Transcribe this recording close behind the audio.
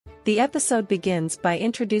The episode begins by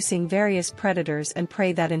introducing various predators and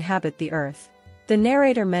prey that inhabit the Earth. The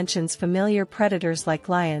narrator mentions familiar predators like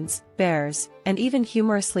lions, bears, and even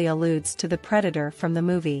humorously alludes to the predator from the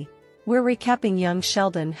movie. We're recapping young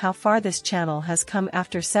Sheldon how far this channel has come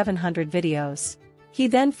after 700 videos. He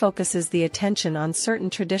then focuses the attention on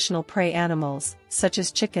certain traditional prey animals, such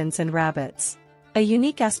as chickens and rabbits. A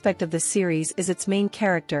unique aspect of the series is its main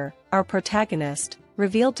character, our protagonist,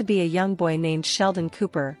 revealed to be a young boy named Sheldon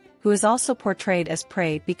Cooper, who is also portrayed as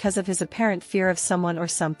prey because of his apparent fear of someone or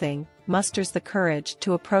something, musters the courage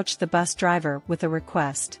to approach the bus driver with a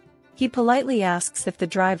request. He politely asks if the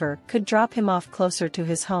driver could drop him off closer to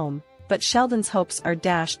his home, but Sheldon's hopes are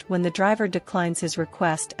dashed when the driver declines his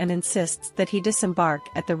request and insists that he disembark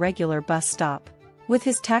at the regular bus stop. With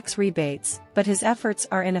his tax rebates, but his efforts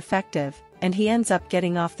are ineffective, and he ends up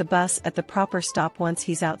getting off the bus at the proper stop once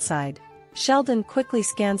he's outside. Sheldon quickly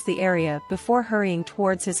scans the area before hurrying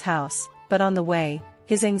towards his house, but on the way,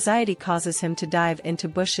 his anxiety causes him to dive into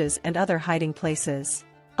bushes and other hiding places.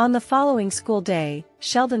 On the following school day,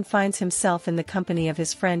 Sheldon finds himself in the company of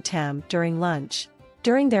his friend Tam during lunch.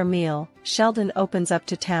 During their meal, Sheldon opens up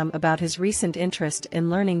to Tam about his recent interest in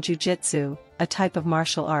learning jiu-jitsu, a type of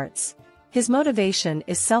martial arts. His motivation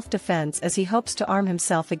is self-defense as he hopes to arm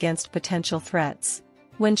himself against potential threats.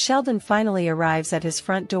 When Sheldon finally arrives at his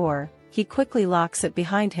front door, he quickly locks it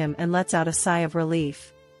behind him and lets out a sigh of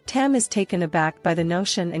relief. Tam is taken aback by the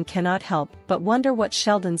notion and cannot help but wonder what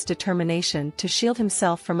Sheldon's determination to shield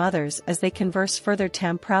himself from others. As they converse further,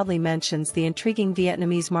 Tam proudly mentions the intriguing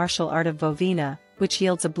Vietnamese martial art of Vovina, which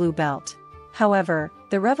yields a blue belt. However,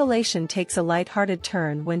 the revelation takes a light-hearted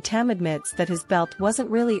turn when Tam admits that his belt wasn't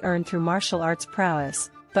really earned through martial arts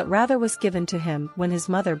prowess, but rather was given to him when his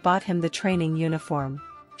mother bought him the training uniform.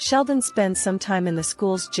 Sheldon spends some time in the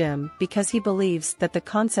school's gym because he believes that the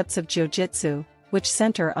concepts of jiu-jitsu, which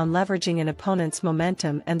center on leveraging an opponent's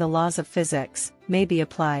momentum and the laws of physics, may be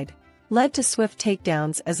applied. Led to swift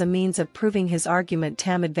takedowns as a means of proving his argument,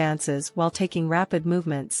 Tam advances while taking rapid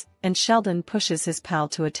movements, and Sheldon pushes his pal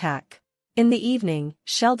to attack. In the evening,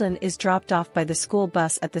 Sheldon is dropped off by the school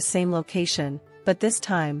bus at the same location, but this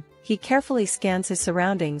time, he carefully scans his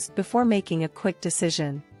surroundings before making a quick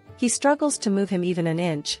decision. He struggles to move him even an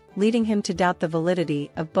inch, leading him to doubt the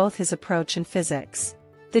validity of both his approach and physics.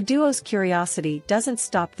 The duo's curiosity doesn't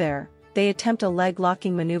stop there. They attempt a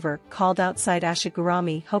leg-locking maneuver called outside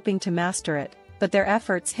ashigurami, hoping to master it, but their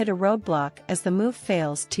efforts hit a roadblock as the move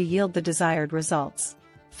fails to yield the desired results.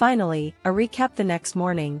 Finally, a recap: the next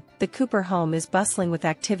morning, the Cooper home is bustling with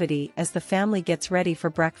activity as the family gets ready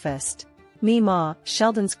for breakfast. Mima,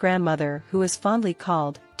 Sheldon's grandmother, who is fondly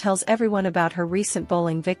called, tells everyone about her recent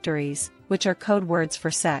bowling victories, which are code words for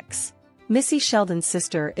sex. Missy, Sheldon's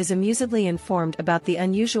sister, is amusedly informed about the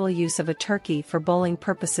unusual use of a turkey for bowling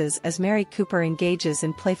purposes as Mary Cooper engages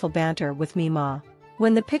in playful banter with Mima.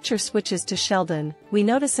 When the picture switches to Sheldon, we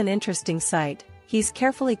notice an interesting sight. He's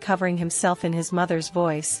carefully covering himself in his mother's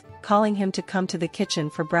voice, calling him to come to the kitchen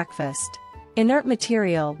for breakfast. Inert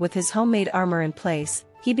material with his homemade armor in place,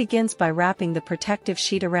 he begins by wrapping the protective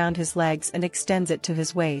sheet around his legs and extends it to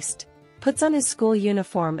his waist. Puts on his school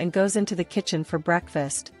uniform and goes into the kitchen for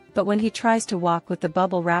breakfast, but when he tries to walk with the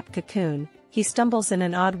bubble-wrapped cocoon, he stumbles in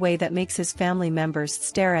an odd way that makes his family members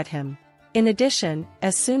stare at him. In addition,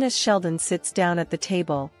 as soon as Sheldon sits down at the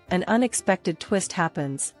table, an unexpected twist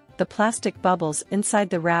happens. The plastic bubbles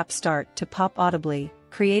inside the wrap start to pop audibly,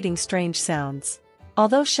 creating strange sounds.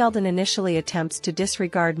 Although Sheldon initially attempts to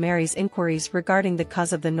disregard Mary's inquiries regarding the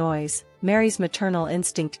cause of the noise, Mary's maternal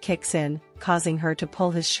instinct kicks in, causing her to pull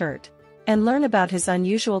his shirt and learn about his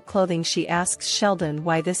unusual clothing. She asks Sheldon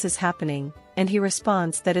why this is happening, and he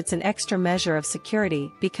responds that it's an extra measure of security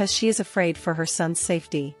because she is afraid for her son's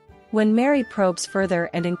safety. When Mary probes further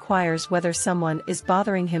and inquires whether someone is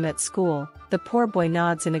bothering him at school, the poor boy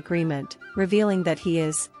nods in agreement, revealing that he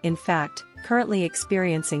is, in fact, currently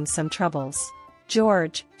experiencing some troubles.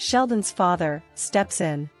 George, Sheldon's father, steps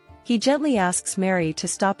in. He gently asks Mary to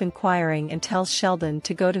stop inquiring and tells Sheldon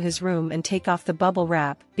to go to his room and take off the bubble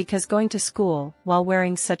wrap because going to school while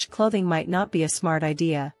wearing such clothing might not be a smart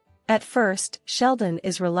idea. At first, Sheldon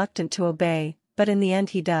is reluctant to obey, but in the end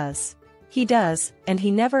he does. He does, and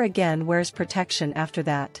he never again wears protection after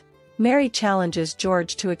that. Mary challenges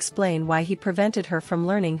George to explain why he prevented her from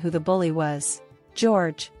learning who the bully was.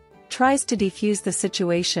 George tries to defuse the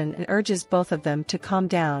situation and urges both of them to calm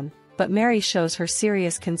down, but Mary shows her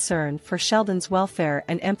serious concern for Sheldon's welfare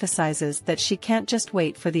and emphasizes that she can't just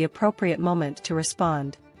wait for the appropriate moment to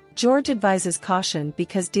respond. George advises caution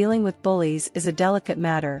because dealing with bullies is a delicate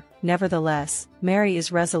matter. Nevertheless, Mary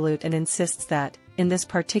is resolute and insists that, in this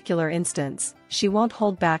particular instance, she won't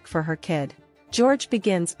hold back for her kid. George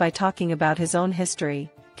begins by talking about his own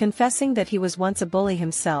history, confessing that he was once a bully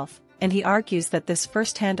himself, and he argues that this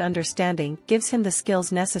first-hand understanding gives him the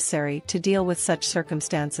skills necessary to deal with such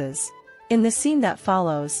circumstances. In the scene that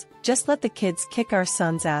follows, "Just let the kids kick our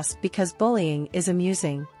son's ass because bullying is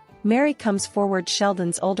amusing." Mary comes forward.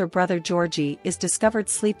 Sheldon's older brother Georgie is discovered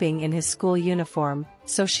sleeping in his school uniform,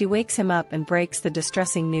 so she wakes him up and breaks the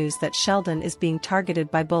distressing news that Sheldon is being targeted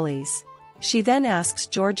by bullies. She then asks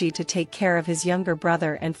Georgie to take care of his younger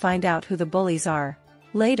brother and find out who the bullies are.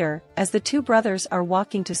 Later, as the two brothers are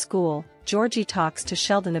walking to school, Georgie talks to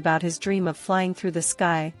Sheldon about his dream of flying through the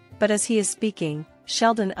sky, but as he is speaking,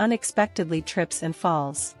 Sheldon unexpectedly trips and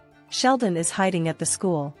falls. Sheldon is hiding at the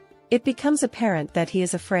school. It becomes apparent that he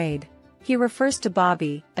is afraid. He refers to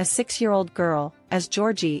Bobby, a 6-year-old girl, as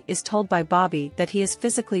Georgie is told by Bobby that he is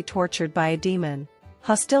physically tortured by a demon.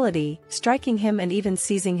 Hostility, striking him and even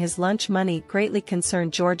seizing his lunch money greatly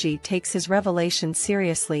concerned Georgie takes his revelation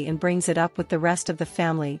seriously and brings it up with the rest of the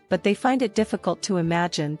family, but they find it difficult to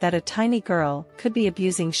imagine that a tiny girl could be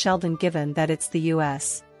abusing Sheldon given that it's the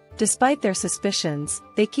US. Despite their suspicions,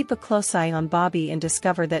 they keep a close eye on Bobby and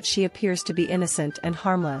discover that she appears to be innocent and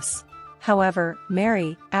harmless. However,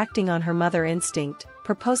 Mary, acting on her mother instinct,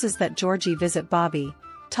 proposes that Georgie visit Bobby.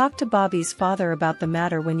 "Talk to Bobby's father about the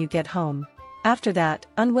matter when you get home." After that,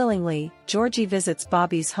 unwillingly, Georgie visits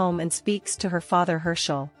Bobby's home and speaks to her father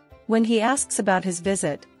Herschel. When he asks about his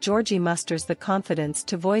visit, Georgie musters the confidence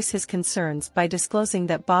to voice his concerns by disclosing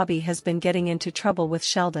that Bobby has been getting into trouble with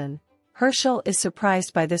Sheldon. Herschel is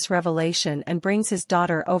surprised by this revelation and brings his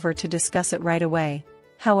daughter over to discuss it right away.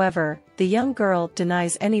 However, the young girl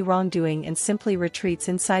denies any wrongdoing and simply retreats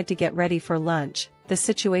inside to get ready for lunch, the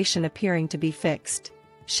situation appearing to be fixed.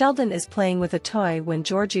 Sheldon is playing with a toy when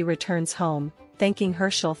Georgie returns home, thanking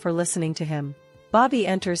Herschel for listening to him. Bobby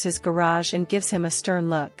enters his garage and gives him a stern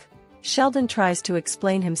look. Sheldon tries to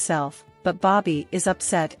explain himself, but Bobby is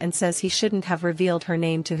upset and says he shouldn't have revealed her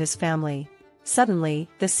name to his family. Suddenly,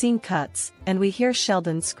 the scene cuts, and we hear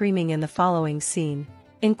Sheldon screaming in the following scene.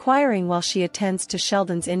 Inquiring while she attends to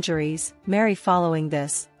Sheldon's injuries, Mary following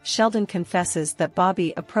this, Sheldon confesses that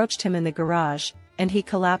Bobby approached him in the garage, and he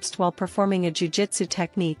collapsed while performing a jiu-jitsu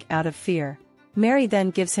technique out of fear. Mary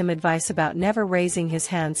then gives him advice about never raising his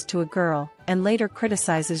hands to a girl, and later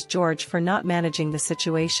criticizes George for not managing the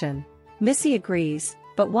situation. Missy agrees,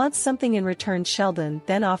 but wants something in return. Sheldon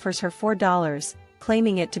then offers her $4,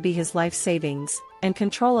 claiming it to be his life savings, and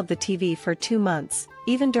control of the TV for 2 months,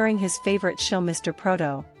 even during his favorite show Mr.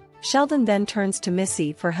 Proto. Sheldon then turns to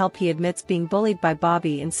Missy for help. He admits being bullied by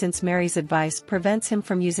Bobby, and since Mary's advice prevents him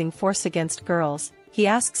from using force against girls, he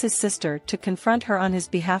asks his sister to confront her on his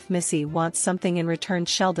behalf. Missy wants something in return.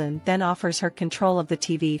 Sheldon then offers her control of the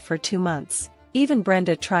TV for 2 months. Even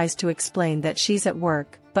Brenda tries to explain that she's at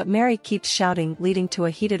work, but Mary keeps shouting, leading to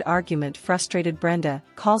a heated argument. Frustrated Brenda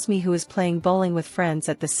calls me, who is playing bowling with friends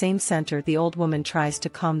at the same center. The old woman tries to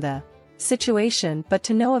calm the situation, but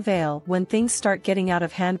to no avail. When things start getting out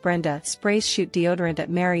of hand, Brenda sprays shoot deodorant at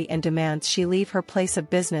Mary and demands she leave her place of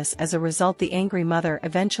business. As a result, the angry mother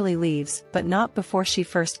eventually leaves, but not before she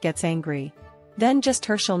first gets angry. Then just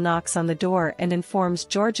Herschel knocks on the door and informs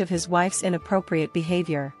George of his wife's inappropriate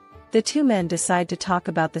behavior. The two men decide to talk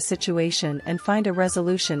about the situation and find a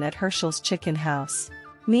resolution at Herschel's chicken house.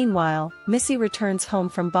 Meanwhile, Missy returns home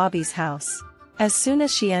from Bobby's house. As soon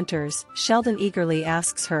as she enters, Sheldon eagerly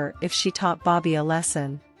asks her if she taught Bobby a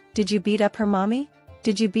lesson. "Did you beat up her mommy?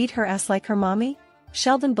 Did you beat her ass like her mommy?"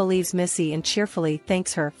 Sheldon believes Missy and cheerfully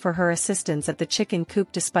thanks her for her assistance at the chicken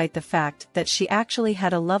coop, despite the fact that she actually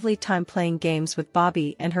had a lovely time playing games with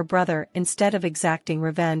Bobby and her brother instead of exacting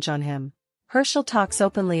revenge on him. Herschel talks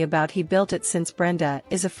openly about he built it since Brenda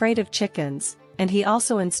is afraid of chickens, and he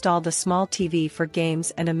also installed a small TV for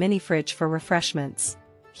games and a mini fridge for refreshments.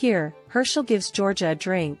 Here, Herschel gives Georgia a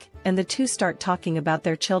drink, and the two start talking about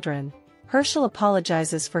their children. Herschel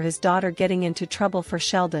apologizes for his daughter getting into trouble for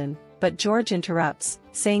Sheldon, but George interrupts,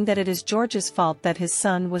 saying that it is George's fault that his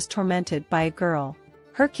son was tormented by a girl.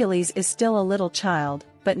 Hercules is still a little child,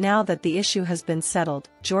 but now that the issue has been settled,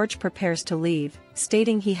 George prepares to leave,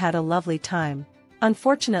 stating he had a lovely time.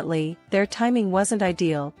 Unfortunately, their timing wasn't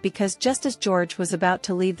ideal because just as George was about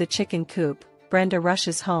to leave the chicken coop, Brenda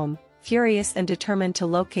rushes home, furious and determined to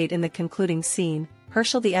locate. In the concluding scene,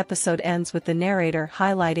 Herschel, the episode ends with the narrator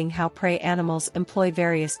highlighting how prey animals employ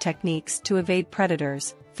various techniques to evade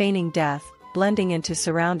predators, feigning death, blending into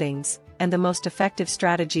surroundings, and the most effective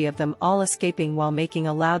strategy of them all, escaping while making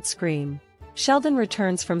a loud scream. Sheldon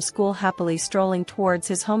returns from school happily strolling towards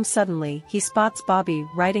his home. Suddenly he spots Bobby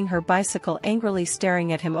riding her bicycle, angrily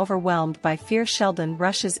staring at him. Overwhelmed by fear, Sheldon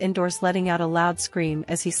rushes indoors, letting out a loud scream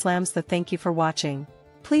as he slams the "Thank you for watching.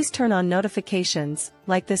 Please turn on notifications,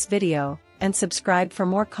 like this video, and subscribe for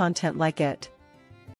more content like it."